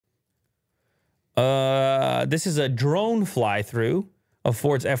This is a drone fly-through of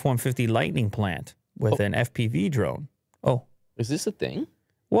Ford's F-150 Lightning plant with an FPV drone. Oh. Is this a thing?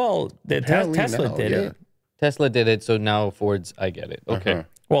 Well, Tesla did it. Tesla did it, so now Ford's, I get it. Okay.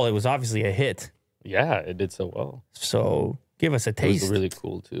 Well, it was obviously a hit. Yeah, it did so well. So give us a taste. It was really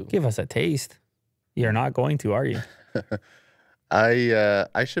cool, too. Give us a taste. You're not going to, are you?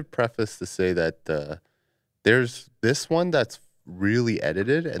 I should preface to say that there's this one that's really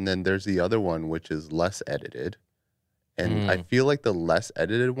edited, and then there's the other one which is less edited. And I feel like the less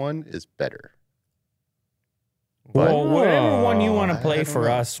edited one is better. But, well, whatever one you want to play for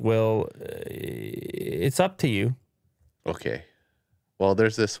us, Will, it's up to you. Okay. Well,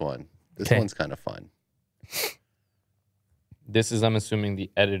 there's this one. This one's kind of fun. This is, I'm assuming, the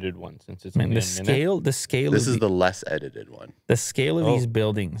edited one, since it's only the scale. This is the less edited one. The scale of these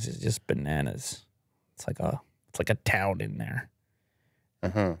buildings is just bananas. It's like a town in there.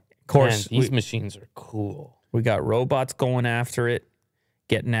 Of course, man, these machines are cool. We got robots going after it,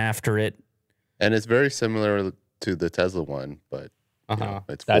 getting after it, and it's very similar to the Tesla one, but you know,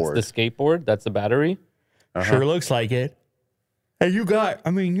 it's Ford. That's the skateboard. That's the battery. Sure looks like it. And you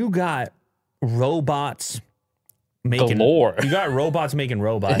got robots making galore. You got robots making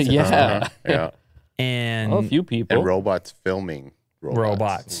robots. Yeah. And a few people. And robots filming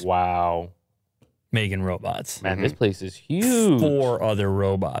robots. Wow. Making robots. Man, this place is huge. 4 other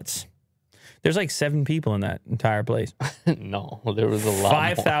robots. There's like 7 people in that entire place. No, there was a lot.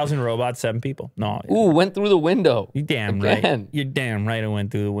 5,000 robots, 7 people. No. Ooh, went through the window. You damn right. You're damn right it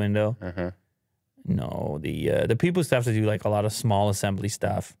went through the window. No, the people still have to do like a lot of small assembly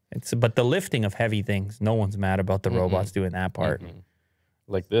stuff. But the lifting of heavy things, no one's mad about the robots doing that part.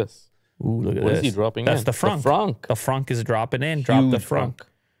 Like this. Ooh, look at what this. Is he dropping That's in? the frunk. The frunk. The frunk is dropping in. Huge Drop the frunk.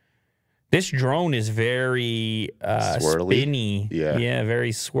 This drone is very spinny. Yeah,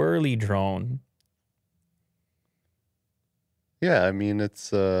 very swirly drone. Yeah, I mean,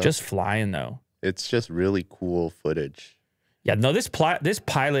 it's... just flying, though. It's just really cool footage. Yeah, no, this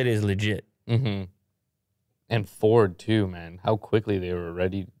pilot is legit. And Ford, too, man. How quickly they were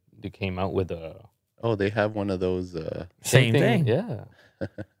ready. They came out with a... Oh, they have one of those... Same thing. Yeah.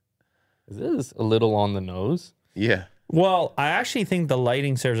 Is this a little on the nose? Yeah. Well, I actually think the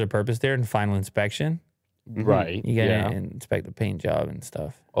lighting serves a purpose there in final inspection. Right. You gotta inspect the paint job and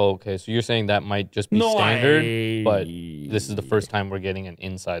stuff. Oh, okay, so you're saying that might just be standard, but this is the first time we're getting an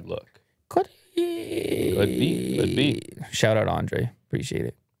inside look. Could be. Shout out Andre. Appreciate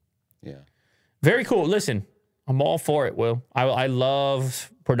it. Yeah. Very cool. Listen, I'm all for it, Will. I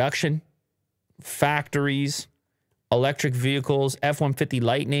love production, factories, electric vehicles, F-150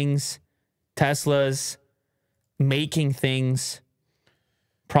 Lightnings, Teslas, making things,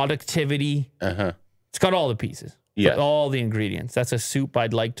 productivity. It's got all the pieces. Yeah. All the ingredients. That's a soup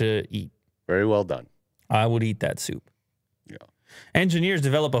I'd like to eat. Very well done. I would eat that soup. Yeah. Engineers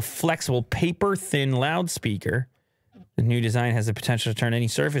develop a flexible, paper-thin loudspeaker. The new design has the potential to turn any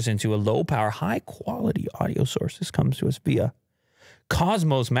surface into a low-power, high-quality audio source. This comes to us via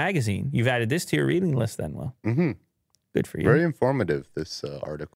Cosmos magazine. You've added this to your reading list then, Will. Good for you. Very informative, this article.